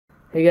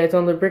Hey guys,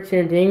 on the Bricks here,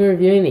 and today we're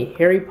reviewing the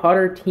Harry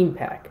Potter Team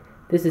Pack.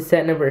 This is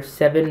set number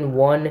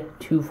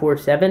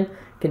 71247,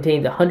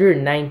 contains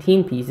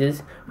 119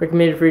 pieces,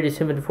 recommended for ages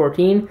 7 to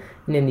 14,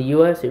 and in the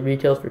US it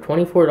retails for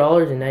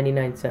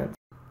 $24.99.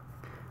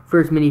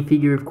 First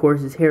minifigure, of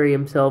course, is Harry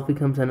himself. He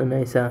comes on a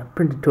nice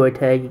printed toy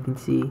tag. You can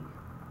see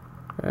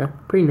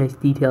pretty nice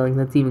detailing.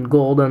 That's even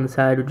gold on the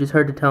side, which is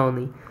hard to tell on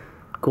the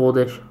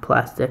goldish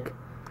plastic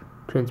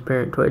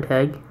transparent toy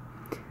tag.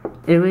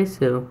 Anyway,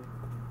 so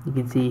you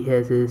can see he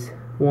has his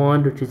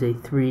wand, which is a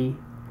 3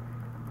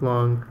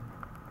 long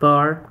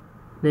bar.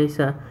 Nice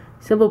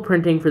simple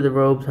printing for the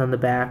robes on the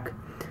back,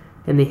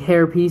 and the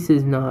hair piece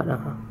is not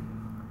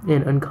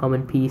an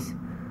uncommon piece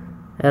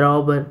at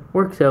all, but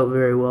works out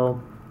very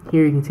well.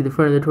 Here you can see the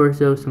front of the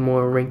torso, some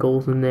more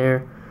wrinkles in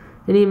there,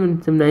 and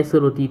even some nice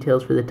little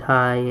details for the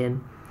tie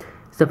and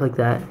stuff like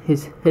that.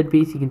 His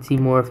headpiece, you can see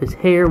more of his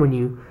hair when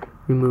you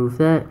remove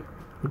that,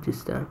 with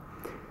just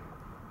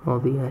all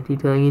the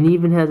detailing, and he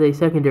even has a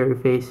secondary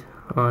face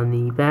on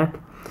the back,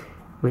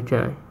 which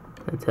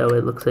that's how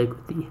it looks like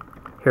with the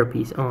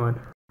hairpiece on.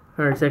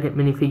 Our second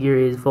minifigure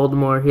is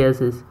Voldemort. He has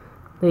this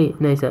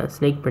nice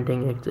snake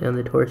printing actually on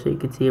the torso. You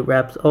can see it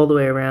wraps all the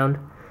way around,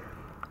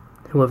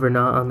 however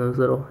not on those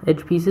little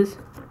edge pieces,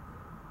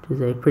 which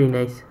is a pretty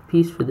nice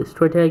piece for this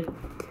toy tag.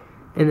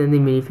 And then the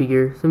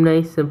minifigure, some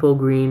nice simple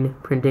green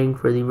printing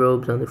for the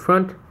robes on the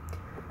front.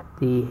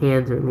 The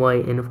hands are in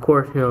white, and of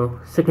course no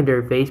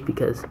secondary face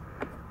because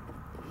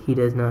he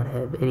does not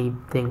have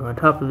anything on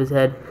top of his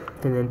head.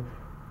 And then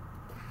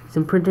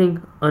some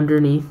printing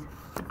underneath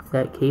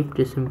that cape,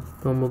 just some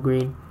normal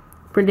green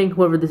printing.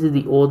 However, this is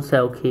the old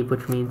style cape,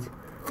 which means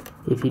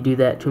if you do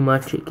that too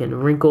much it can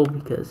wrinkle,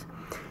 because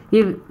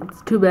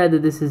it's too bad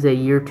that this is a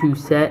year 2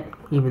 set,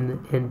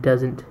 and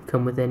doesn't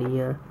come with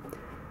any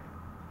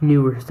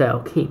newer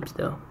style capes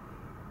though.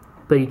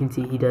 But you can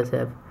see he does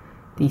have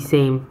the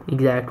same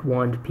exact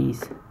wand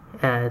piece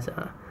as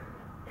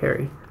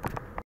Harry.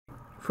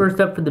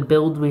 First up for the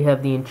builds, we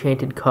have the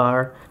Enchanted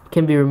Car. It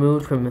can be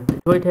removed from the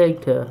toy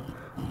tag to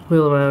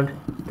wheel around.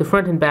 The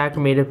front and back are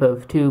made up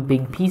of 2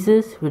 big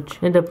pieces,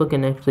 which end up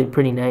looking actually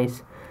pretty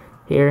nice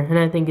here. And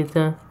I think it's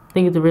a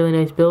really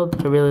nice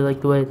build. I really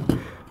like the way it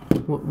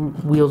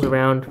wheels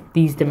around.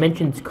 These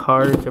Dimensions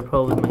cars are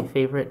probably my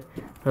favorite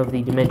of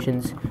the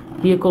Dimensions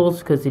vehicles,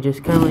 because they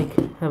just kind of like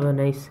have a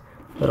nice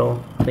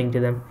little thing to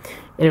them.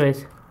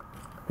 Anyways,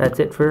 that's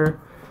it for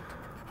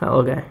that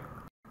little guy.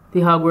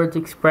 The Hogwarts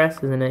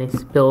Express is a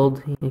nice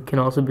build. It can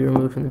also be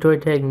removed from the toy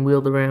tag and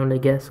wheeled around, I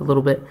guess, a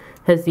little bit.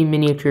 Has the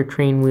miniature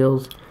train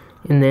wheels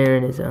in there,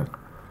 and is a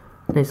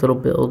nice little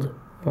build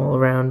all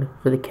around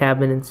for the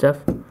cabin and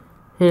stuff. And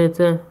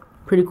it's a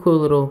pretty cool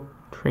little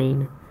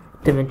train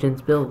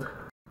Dimensions build.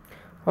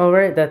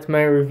 Alright, that's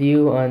my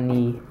review on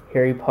the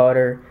Harry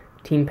Potter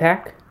Team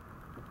Pack.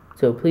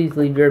 So please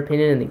leave your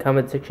opinion in the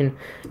comment section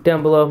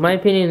down below. My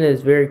opinion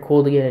is very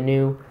cool to get a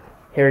new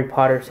Harry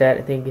Potter set.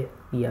 I think the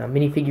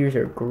minifigures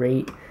are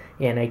great,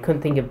 and I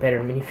couldn't think of better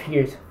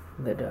minifigures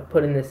that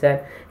put in this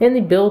set. And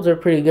the builds are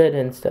pretty good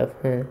and stuff.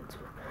 It's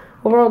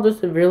overall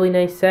just a really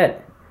nice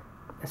set.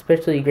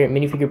 Especially a great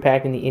minifigure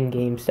pack, and the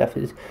in-game stuff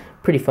is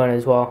pretty fun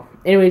as well.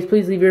 Anyways,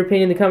 please leave your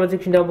opinion in the comment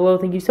section down below.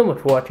 Thank you so much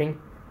for watching,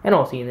 and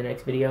I'll see you in the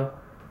next video.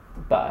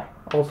 Bye.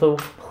 Also,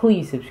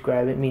 please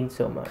subscribe. It means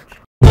so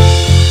much.